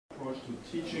approach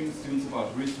to teaching students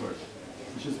about research,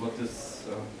 which is what this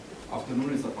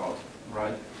afternoon is about,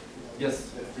 right?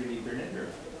 Yes? 3D printed? Or?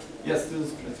 Yes, this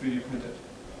is 3D printed.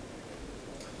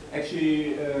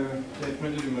 Actually, they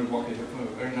printed in Milwaukee. They have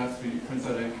a very nice 3D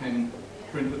printer that can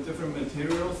print with different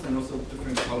materials and also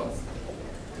different colors.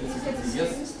 You said the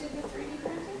students did the 3D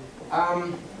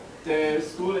printing? The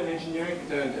school in engineering,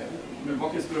 the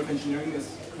Milwaukee School of Engineering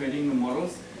is creating the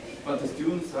models, but the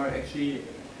students are actually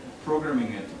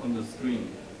programming it on the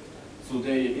screen. So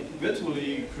they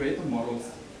virtually create the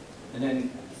models and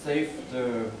then save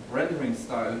the rendering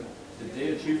style that they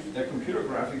achieve their computer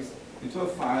graphics into a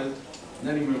file. And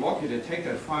then in Milwaukee, they take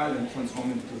that file and transform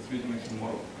it into a three-dimensional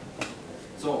model.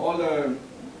 So all the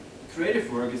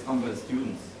creative work is done by the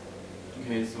students.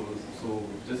 Okay, so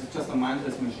this is just a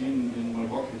mindless machine in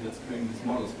Milwaukee that's creating these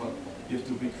models, but you have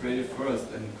to be creative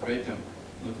first and create them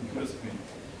on the computer screen.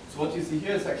 So what you see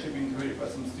here is actually being created by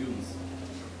some students,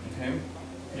 okay,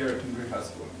 here at Pingry High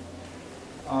School.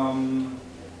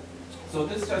 So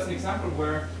this is just an example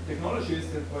where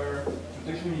technologies that were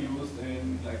traditionally used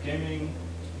in like gaming,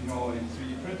 you know, in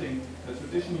 3D printing, that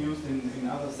traditionally used in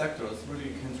other sectors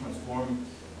really can transform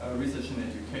research and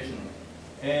education.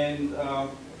 And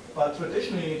but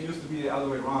traditionally it used to be the other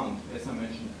way around, as I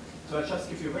mentioned. So I'll just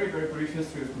give you a very, very brief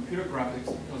history of computer graphics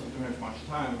because we don't have much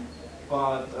time.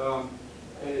 But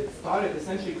it started,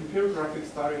 essentially computer graphics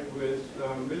started with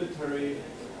military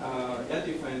air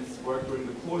defense work during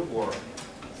the Cold War.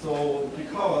 So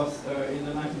because in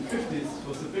the 1950s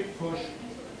was a big push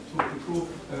to improve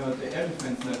the air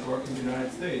defense network in the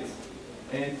United States.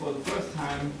 And for the first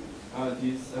time,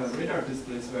 these radar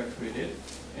displays were created.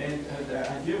 And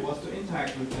the idea was to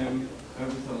interact with them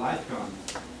with a light gun.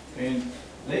 And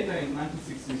later in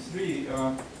 1963,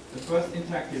 the first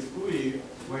interactive GUI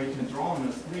where you can draw on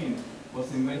a screen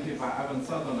was invented by Ivan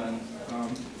Sutherland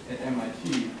at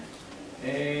MIT.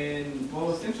 And what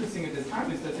was interesting at the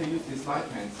time is that they used these light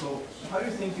pens. So how do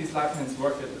you think these light pens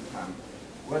worked at the time?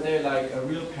 Were they like a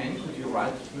real pen? Could you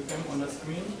write with them on the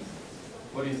screen?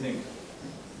 What do you think?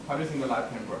 How do you think a light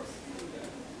pen works?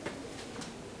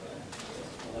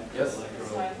 Yes?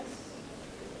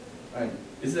 Right.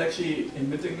 Is it actually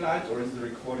emitting light or is it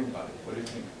recording light? What do you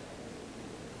think?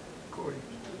 Recording.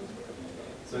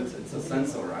 So it's a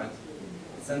sensor, right?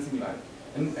 It's sensing light.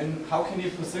 And how can you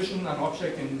position an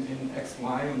object in X,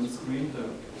 Y on the screen to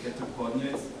get the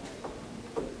coordinates?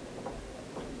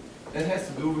 That has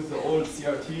to do with the old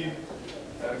CRT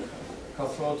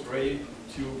cathode ray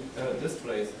tube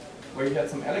displays, where you had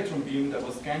some electron beam that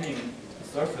was scanning the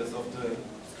surface of the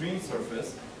screen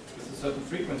surface with a certain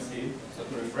frequency,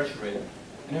 certain refresh rate.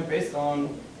 And then based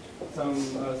on some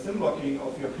sim blocking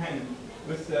of your pen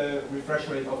with the refresh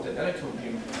rate of that electron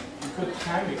beam, you could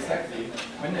time exactly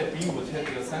when that beam would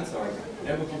hit your sensor.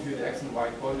 That would give you the X and Y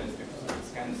coordinates because of the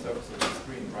scanned surface of the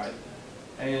screen, right?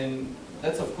 And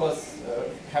that's of course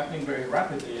happening very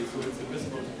rapidly, so it's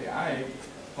invisible to the eye,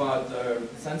 but the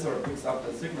sensor picks up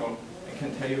the signal and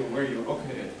can tell you where you're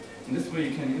located. And this way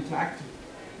you can interact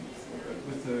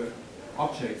with the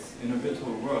objects in a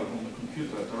virtual world on the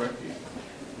computer directly.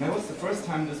 And that was the first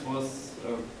time this was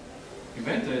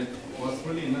invented, was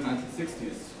really in the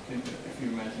 1960s, if you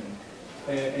imagine.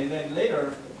 And then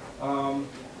later,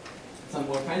 some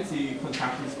more fancy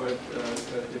contraptions were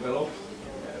developed,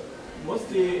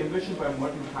 mostly envisioned by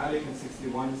Martin Heilig in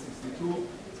 61, 62.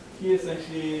 He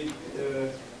essentially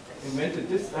invented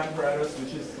this apparatus,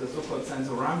 which is the so-called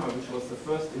Sensorama, which was the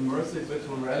first immersive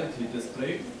virtual reality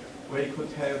display, where you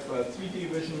could have 3D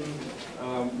vision,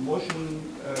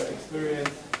 motion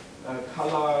experience,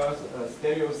 colors,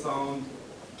 stereo sound,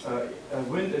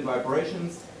 wind and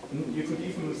vibrations. And you could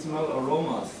even smell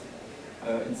aromas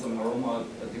in some aroma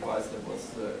device that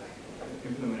was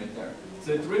implemented there.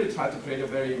 So it really tried to create a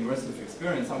very immersive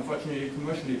experience. Unfortunately,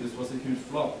 commercially, this was a huge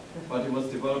flop, but it was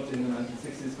developed in the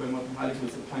 1960s by Martin Heilig, who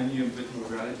was a pioneer in virtual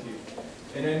reality.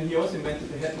 And then he also invented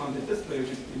the head-mounted display,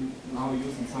 which is now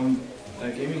used in some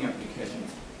gaming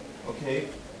applications. Okay,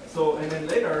 so and then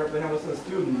later, when I was a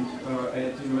student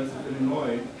at the University of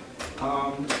Illinois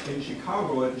in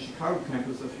Chicago, at the Chicago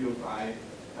campus of U of I,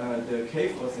 the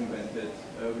Cave was invented,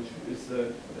 which is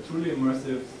a truly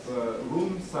immersive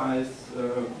room-size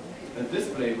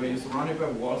display where you're surrounded by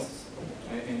walls,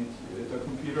 and the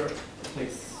computer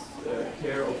takes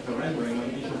care of the rendering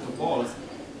on each of the walls.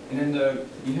 And then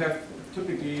you have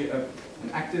typically an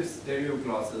active stereo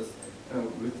glasses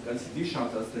with LCD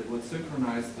shutters that would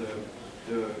synchronize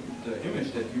the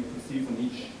image that you perceive on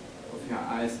each of your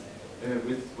eyes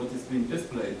with what is being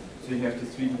displayed. So you have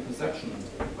this 3D perception,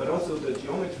 but also the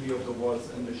geometry of the walls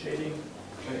and the shading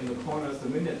in the corners, the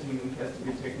vignetting has to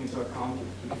be taken into account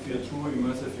to give you a true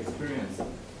immersive experience.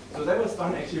 So that was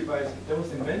done actually that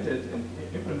was invented and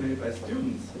implemented by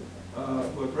students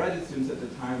who were graduate students at the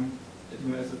time at the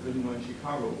University of Illinois in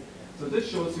Chicago. So this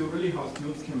shows you really how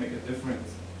students can make a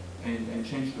difference and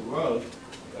change the world.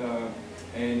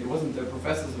 And it wasn't the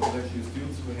professors, it was actually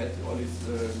students who had all these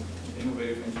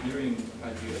innovative engineering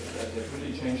ideas that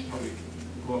really changed how we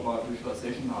go about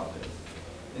visualization nowadays.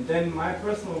 And then my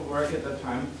personal work at that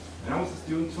time, and I was a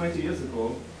student 20 years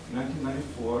ago, in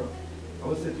 1994, I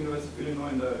was at the University of Illinois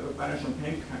in the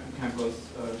Urbana-Champaign campus,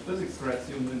 physics grad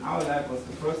student, and our lab was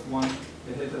the first one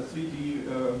that had a 3D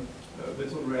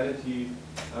virtual reality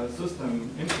system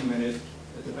implemented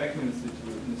at the Beckman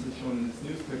Institute, and this is shown in this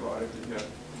newspaper article here.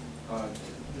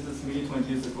 This is me 20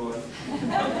 years ago.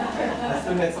 I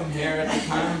still had some hair at the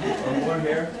time, or more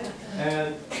hair.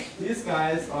 And these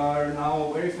guys are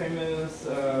now very famous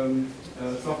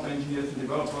software engineers and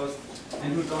developers.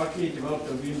 Andrew Darkey developed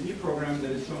a VMD program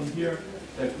that is shown here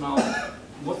that now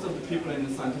most of the people in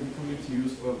the scientific community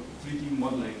use for 3D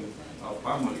modeling of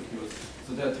biomolecules.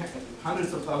 So there are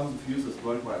hundreds of thousands of users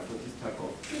worldwide for this type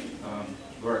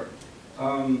of work.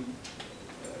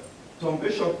 Tom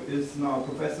Bishop is now a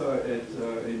professor at,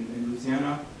 in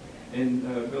Louisiana, and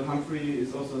Bill Humphrey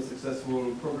is also a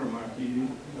successful programmer. He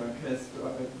has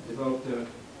developed an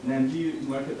NMD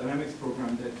molecular dynamics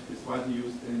program that is widely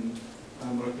used in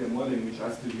molecular modeling, which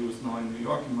I still use now in New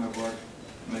York in my work,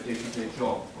 my day-to-day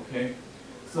job. Okay,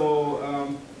 so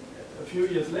a few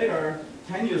years later,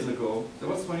 10 years ago, that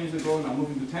was 20 years ago, now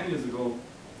moving to 10 years ago,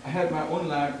 I had my own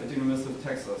lab at the University of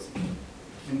Texas.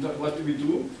 And what do we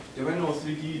do? There were no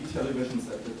 3D televisions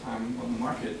at the time on the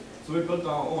market, so we built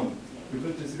our own. We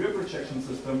built this rear projection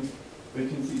system where you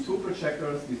can see two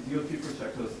projectors, these DLT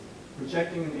projectors,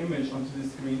 projecting an image onto the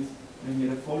screens, and you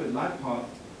had a folded light path,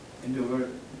 and they were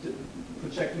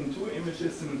projecting two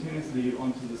images simultaneously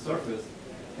onto the surface.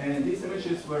 And these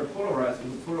images were polarized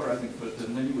with a polarizing filter,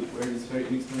 and then you would wear these very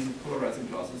inexpensive polarizing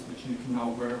glasses, which you can now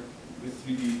wear with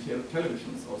 3D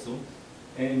televisions also,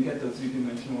 and get the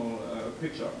three-dimensional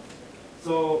picture.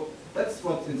 So that's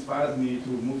what inspires me to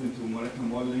move into molecular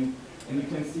modeling. And you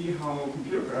can see how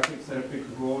computer graphics had a big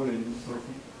role in sort of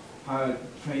how I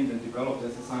trained and developed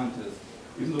as a scientist,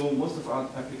 even though most of our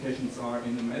applications are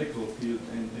in the medical field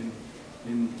and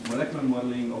in molecular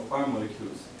modeling of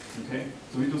biomolecules. Okay?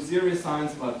 So we do serious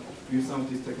science, but we use some of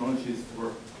these technologies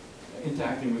for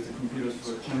interacting with the computers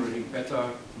for generating better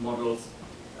models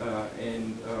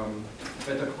and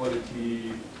better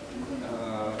quality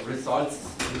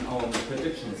results in our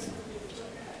predictions.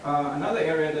 Another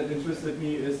area that interested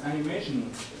me is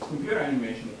animation, computer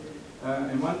animation.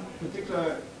 And one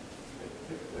particular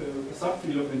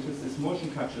subfield of interest is motion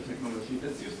capture technology.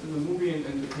 That's used in the movie and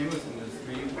entertainment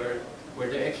industry where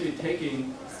they're actually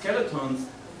taking skeletons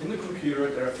in the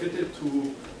computer that are fitted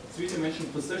to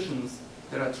three-dimensional positions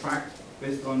that are tracked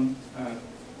based on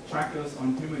trackers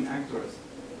on human actors.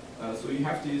 So you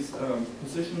have these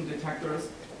position detectors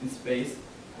in space,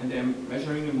 and they're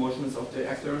measuring the motions of the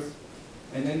actors,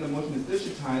 and then the motion is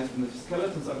digitized, and the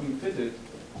skeletons are being fitted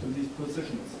to these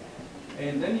positions.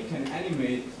 And then you can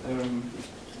animate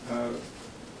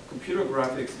computer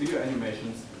graphics, video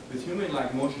animations with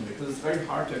human-like motion, because it's very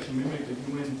hard to actually mimic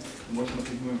the motion of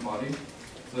the human body.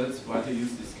 So that's why they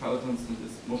use these skeletons and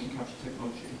this motion capture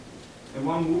technology. And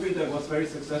one movie that was very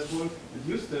successful that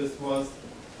used this was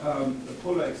the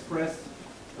Polar Express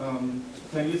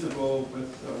 10 years ago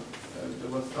that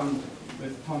was done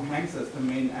with Tom Hanks as the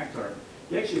main actor.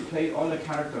 He actually played all the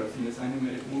characters in this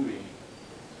animated movie.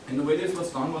 And the way this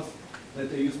was done was that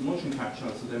they used motion capture,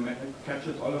 so they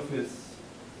captured all of his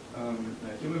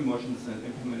human motions and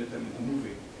implemented them in the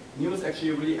movie. And he was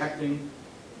actually really acting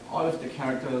all of the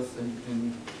characters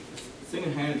and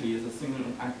single-handedly as a single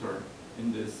actor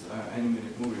in this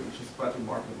animated movie, which is quite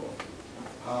remarkable.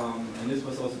 And this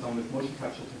was also done with motion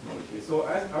capture technology. So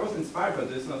I was inspired by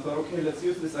this, and I thought, okay, let's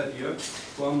use this idea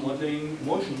for modeling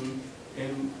motion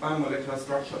in biomolecular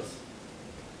structures.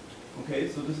 Okay,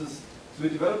 so we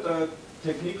developed a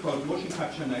technique called motion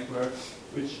capture network,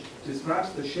 which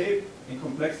describes the shape and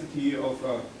complexity of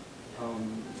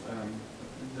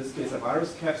in this case a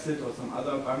virus capsid or some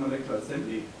other biomolecular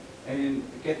assembly, and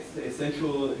gets the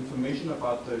essential information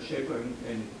about the shape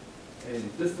and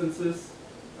distances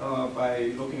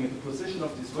by looking at the position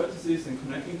of these vertices and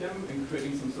connecting them and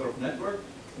creating some sort of network.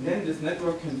 And then this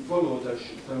network can follow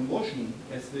the motion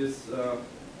as this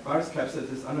virus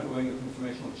capsid is undergoing a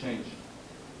conformational change.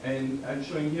 And I'm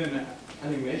showing here an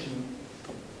animation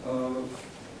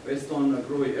based on a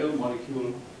GROE-L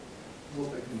molecule. I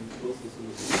hope I can close this a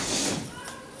little bit.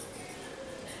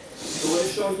 So what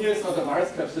is shown here is not a virus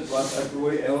capsid, but a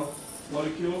GROAL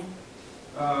molecule.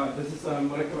 This is a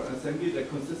molecular assembly that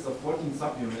consists of 14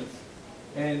 subunits.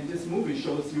 And this movie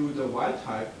shows you the wild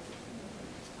type,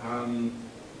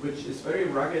 which is very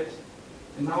rugged.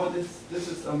 And now this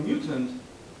is a mutant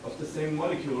of the same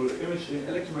molecule imaged in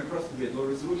electron microscopy at low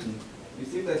resolution. You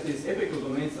see that these apical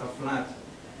domains are flat.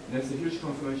 And there's a huge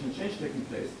conformation change taking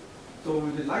place. So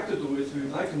what we'd like to do is we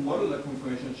would like to model the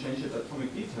conformation change at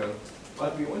atomic detail,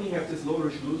 but we only have this low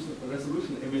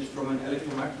resolution image from an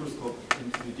electron microscope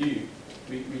in 3D.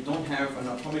 We don't have an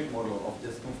atomic model of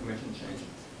this conformation change.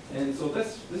 And so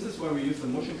this is where we use the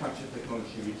motion capture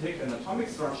technology. We take an atomic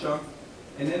structure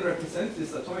and then represent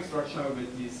this atomic structure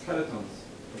with these skeletons.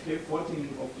 Okay,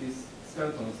 14 of these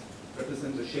skeletons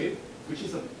represent the shape, which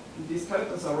is these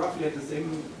skeletons are roughly at the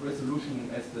same resolution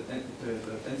as the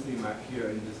density map here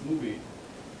in this movie.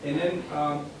 And then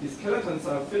these skeletons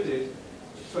are fitted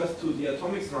first to the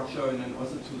atomic structure and then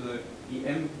also to the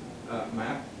EM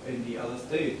map in the other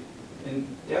state. And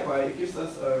thereby it gives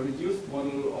us a reduced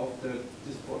model of the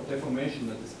deformation,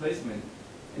 the displacement.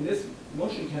 And this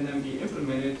motion can then be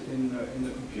implemented in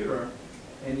the computer,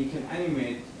 and you can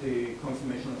animate the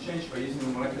conformational change by using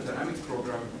a molecular dynamics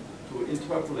program to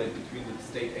interpolate between the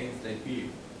state A and state B.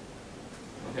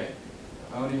 Okay,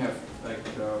 I only have like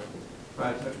 5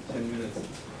 to 10 minutes.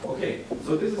 Okay,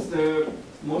 so this is the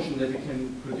motion that we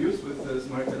can produce with this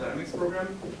molecular dynamics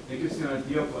program. It gives you an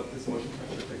idea of what this motion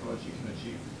capture technology can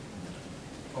achieve.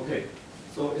 Okay,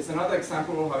 so it's another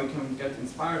example of how we can get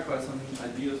inspired by some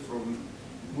ideas from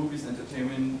movies,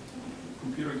 entertainment,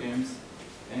 computer games,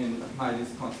 and apply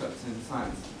these concepts in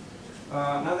science.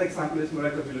 Another example is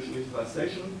molecular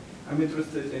visualization. I'm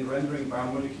interested in rendering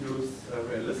biomolecules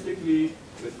realistically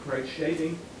with correct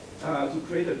shading. To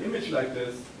create an image like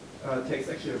this takes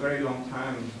actually a very long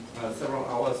time, several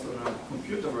hours on a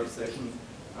computer workstation,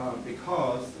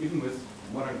 because even with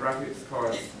modern graphics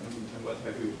cards and what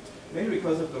have you, mainly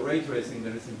because of the ray tracing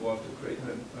that is involved to create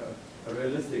a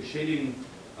realistic shading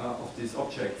of these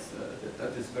objects,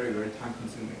 that is very, very time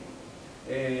consuming.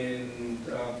 And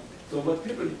so what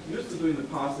people used to do in the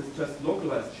past is just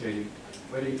localized shading,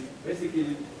 where they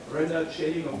basically rendered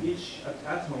shading of each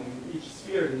atom, each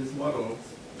sphere in this model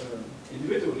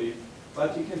individually,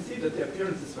 but you can see that the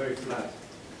appearance is very flat,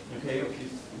 okay, of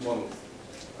these models.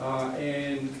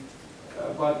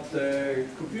 But the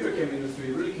computer game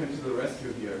industry really came to the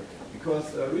rescue here,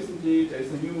 because recently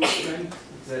there's a new trend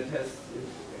that has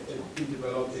been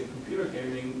developed in computer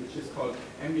gaming, which is called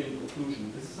ambient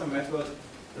occlusion. This is a method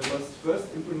that was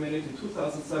first implemented in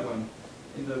 2007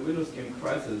 in the Windows game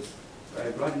Crisis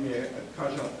by Vladimir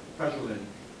Kazhalin.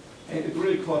 And it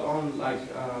really caught on like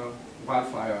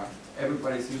wildfire.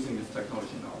 Everybody's using this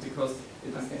technology now because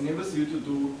it enables you to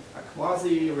do a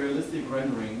quasi-realistic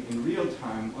rendering in real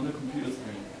time on the computer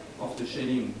screen of the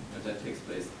shading that takes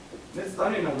place. And it's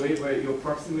done in a way where you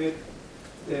approximate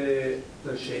the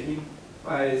shading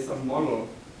by some model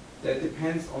that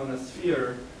depends on a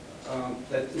sphere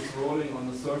that is rolling on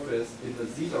the surface in the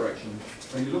z direction.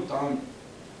 When you look down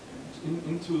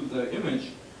into the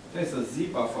image, there's a z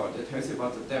buffer that tells you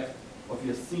about the depth of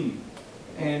your scene.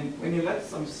 And when you let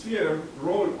some sphere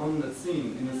roll on the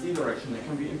scene in the z direction that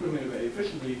can be implemented very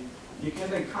efficiently, you can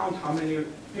then count how many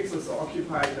pixels are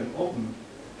occupied and open.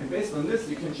 And based on this,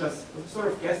 you can just sort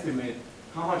of guesstimate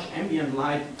how much ambient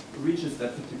light reaches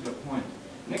that particular point.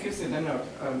 And that gives you then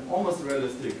an almost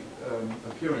realistic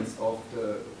appearance of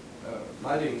the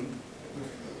lighting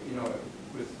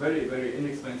with very, very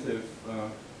inexpensive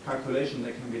calculation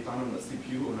that can be done on a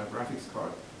CPU on a graphics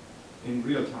card in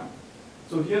real time.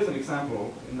 So here's an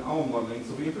example in our modeling.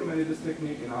 So we implemented this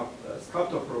technique in our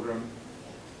Sculptor program,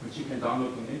 which you can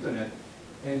download on the internet.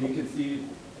 And you can see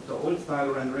the old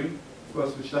style rendering, of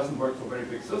course, which doesn't work for very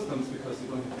big systems because you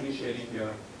don't have any shading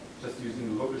here, just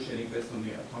using the local shading based on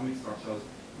the atomic structures.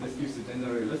 And this gives you then the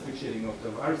realistic shading of the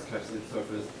virus capsid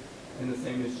surface. And the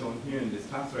same is shown here in this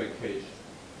Tapthread cage.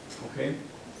 Okay?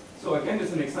 So again,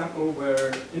 it's an example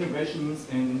where innovations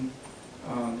in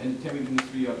entertainment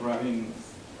industry are driving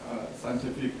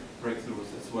scientific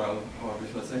breakthroughs as well, or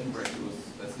visualization breakthroughs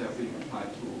as they are being applied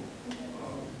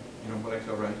to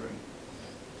molecular rendering.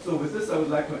 So with this, I would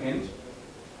like to end.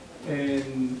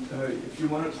 And if you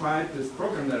want to try this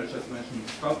program that I just mentioned,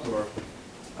 Sculptor,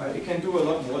 it can do a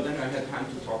lot more than I had time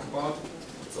to talk about.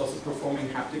 It's also performing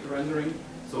haptic rendering,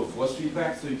 so force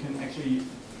feedback, so you can actually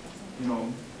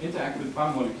interact with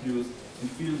biomolecules and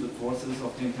feel the forces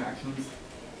of the interactions.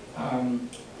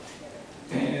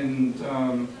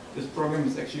 This program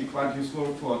is actually quite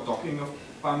useful for docking of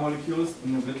biomolecules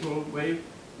in a virtual way.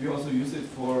 We also use it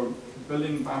for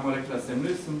building biomolecular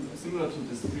assemblies similar to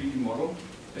this 3D model.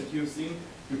 that you've seen,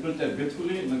 we built that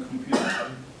virtually in the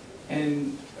computer.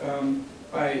 And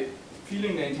by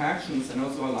feeling the interactions and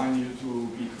also allowing you to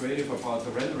be creative about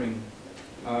the rendering,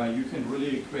 you can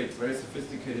really create very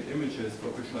sophisticated images for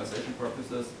visualization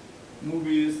purposes,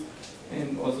 movies,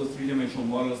 and also three-dimensional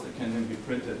models that can then be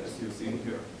printed, as you've seen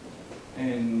here.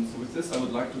 And so with this, I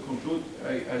would like to conclude.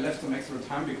 I left some extra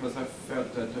time because I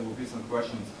felt that there will be some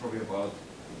questions probably about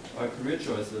career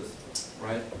choices,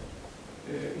 right,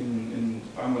 in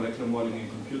biomolecular modeling and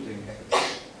computing.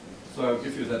 So I'll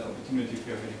give you that opportunity if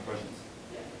you have any questions.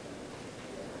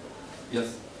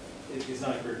 Yes? It's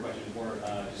not a career question, it's more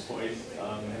just toys.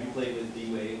 Have you played with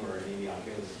D-Wave or any of the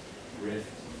Oculus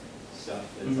Rift stuff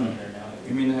that's out there now?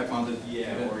 You mean have mounted?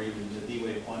 Yeah, or even the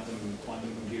D-Wave quantum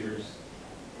computers.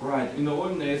 Right. In the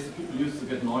olden days, people used to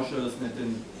get nauseous, and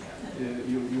then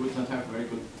you would not have a very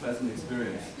good, pleasant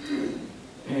experience.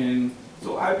 And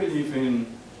so I believe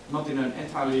not in an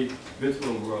entirely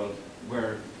virtual world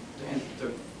where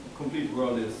the complete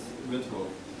world is virtual,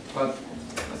 but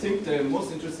I think the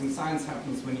most interesting science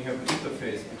happens when you have an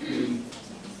interface between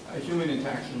a human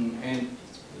interaction and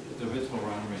the virtual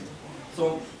rendering.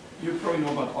 So you probably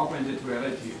know about augmented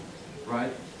reality,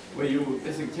 right? Where you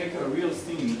basically take a real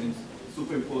scene and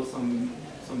superimpose some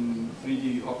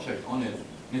 3D object on it.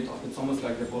 And it's almost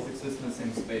like they both exist in the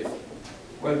same space.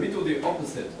 Well, we do the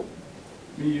opposite.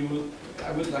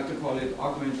 I would like to call it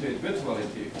augmented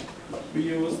virtuality. We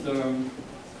use the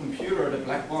computer, the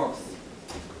black box,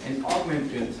 and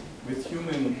augment it with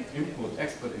human input,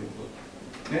 expert input.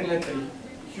 Then let the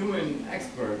human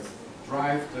experts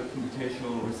drive the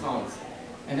computational results.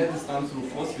 And that is done through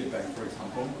force feedback, for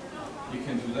example. You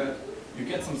can do that. You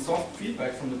get some soft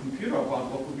feedback from the computer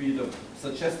about what would be the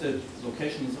suggested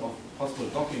locations of possible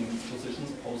docking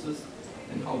positions, poses,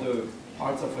 and how the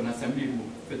parts of an assembly will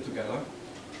fit together.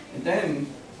 And then,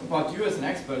 about you as an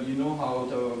expert, you know how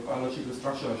the biological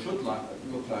structure should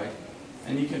look like,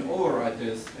 and you can override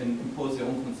this and impose your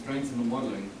own constraints in the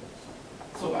modeling.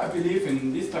 So I believe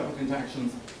in these type of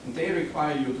interactions, and they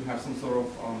require you to have some sort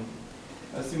of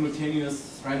a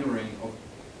simultaneous rendering of,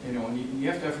 you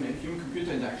have to have a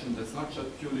human-computer interaction that's not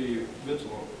just purely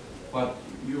virtual, but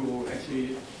you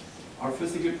actually are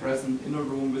physically present in a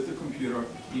room with the computer,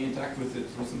 you interact with it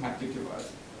through some haptic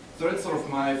device. So that's sort of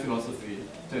my philosophy,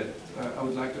 that I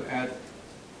would like to add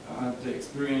the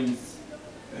experience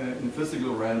in the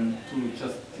physical realm to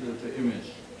just the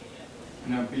image.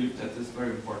 And I believe that is very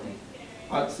important.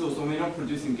 But so we're not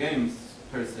producing games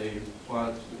per se,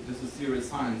 but this is serious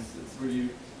science. It's really,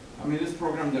 this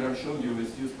program that I showed you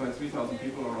is used by 3,000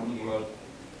 people around the world.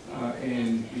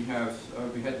 And we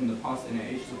had in the past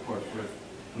NIH support for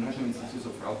the National Institutes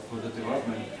of Health for the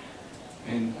development.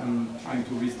 And I'm trying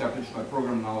to reestablish my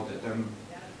program now that I'm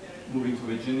moving to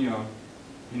Virginia,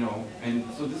 and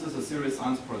so this is a serious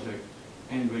science project,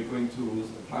 and we're going to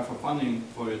apply for funding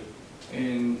for it.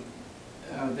 And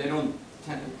they don't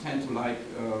tend to like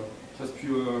just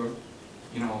pure,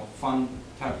 fun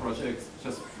type projects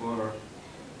just for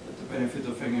the benefit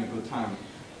of having a good time.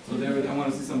 So I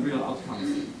want to see some real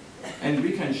outcomes. And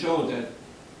we can show that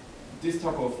this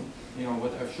type of,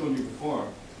 what I've shown you before,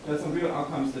 there's some real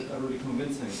outcomes that are really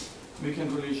convincing. We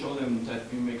can really show them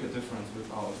that we make a difference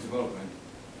with our development.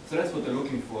 So that's what they're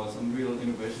looking for, some real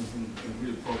innovations and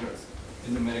real progress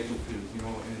in the medical field,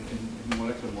 in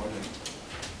molecular modeling.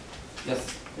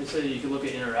 Yes? And so you can look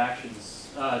at interactions.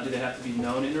 Do they have to be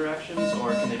known interactions,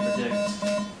 or can they predict?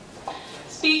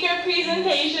 Speaker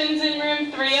presentations in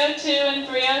room 302 and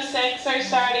 306 are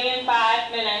starting in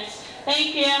 5 minutes.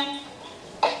 Thank you.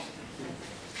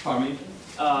 Pardon me?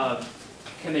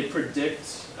 Can they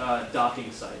predict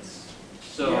docking sites?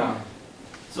 So, yeah.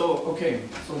 So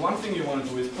one thing you want to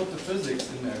do is put the physics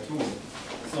in there too.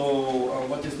 So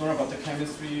what is known about the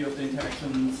chemistry of the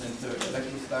interactions and the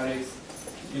electrostatics,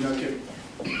 you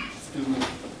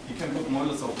can put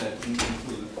models of that into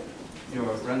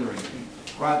your rendering.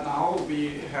 Right now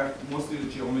we have mostly the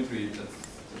geometry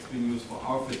that's being used for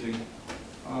our fitting.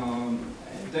 And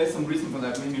there's some reason for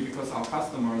that, mainly because our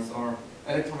customers are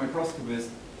electron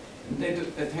microscopists. They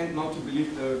tend not to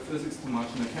believe the physics too much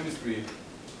in the chemistry.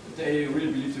 They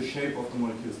really believe the shape of the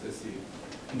molecules they see.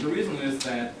 And the reason is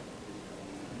that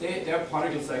their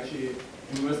particles actually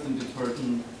immersed in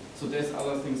detergent, so there's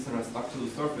other things that are stuck to the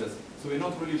surface. So we're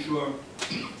not really sure,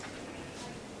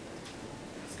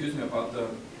 excuse me, about the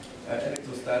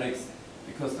electrostatics,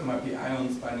 because there might be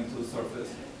ions binding to the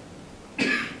surface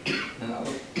and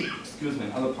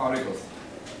other particles.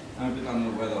 I'm a bit under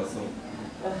the weather, so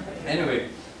anyway.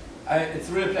 It's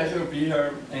a real pleasure to be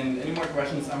here, and any more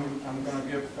questions, I'm going to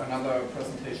give another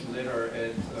presentation later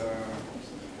at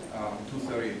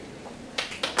 2:30.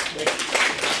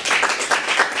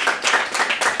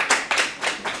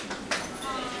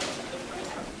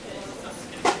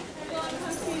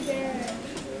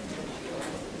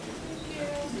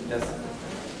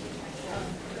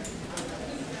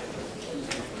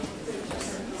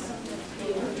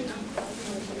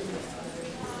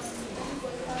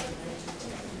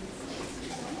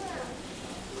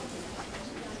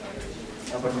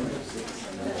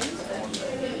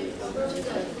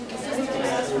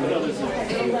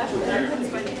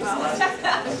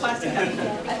 Plastic. I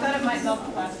thought it might melt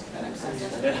the plastic.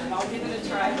 I'll give it a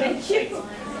try. Thank you.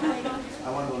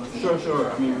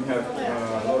 Sure. I mean, we have a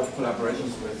lot of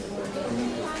collaborations with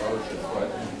community scholarships,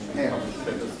 right?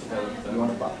 You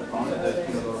want to pop the phone?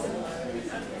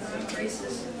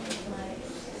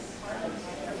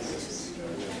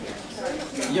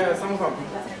 Yeah, some of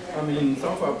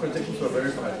our predictions were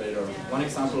verified later. One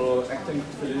example,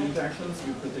 actin-filin interactions.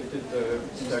 We predicted the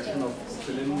interaction of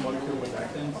filin molecule with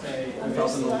actin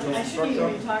without an original structure.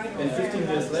 And 15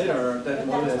 years later, that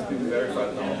model has been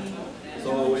verified now.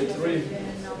 So it's really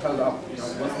held up. You know,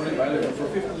 it was really valuable. For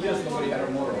 50 years, nobody had a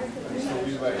model, so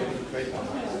we were able to create one.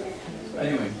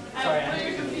 Anyway.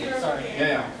 Sorry.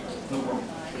 Yeah. No problem.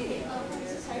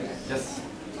 Yes.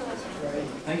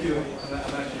 Thank you. I'm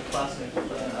actually classic.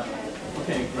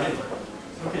 Okay, great.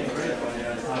 Okay, great. I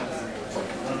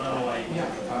don't know why. Yeah.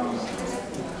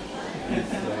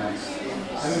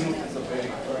 Let me move this a bit.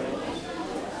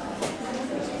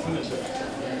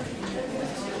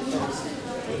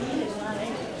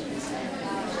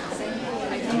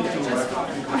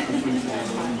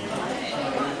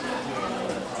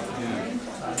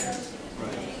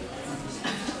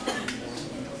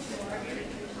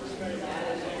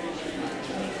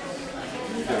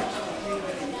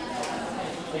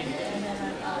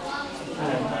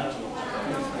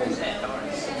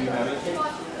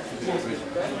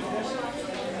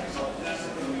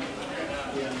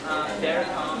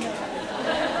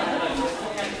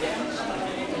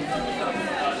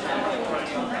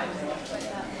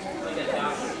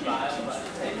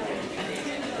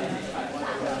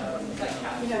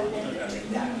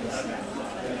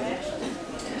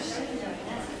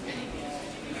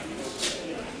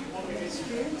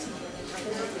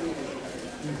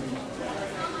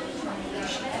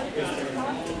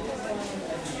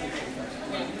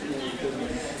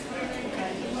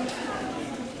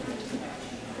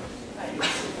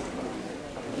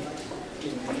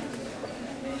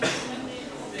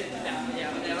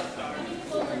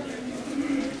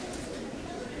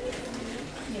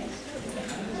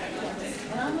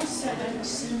 And I almost said I was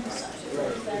synthesizer.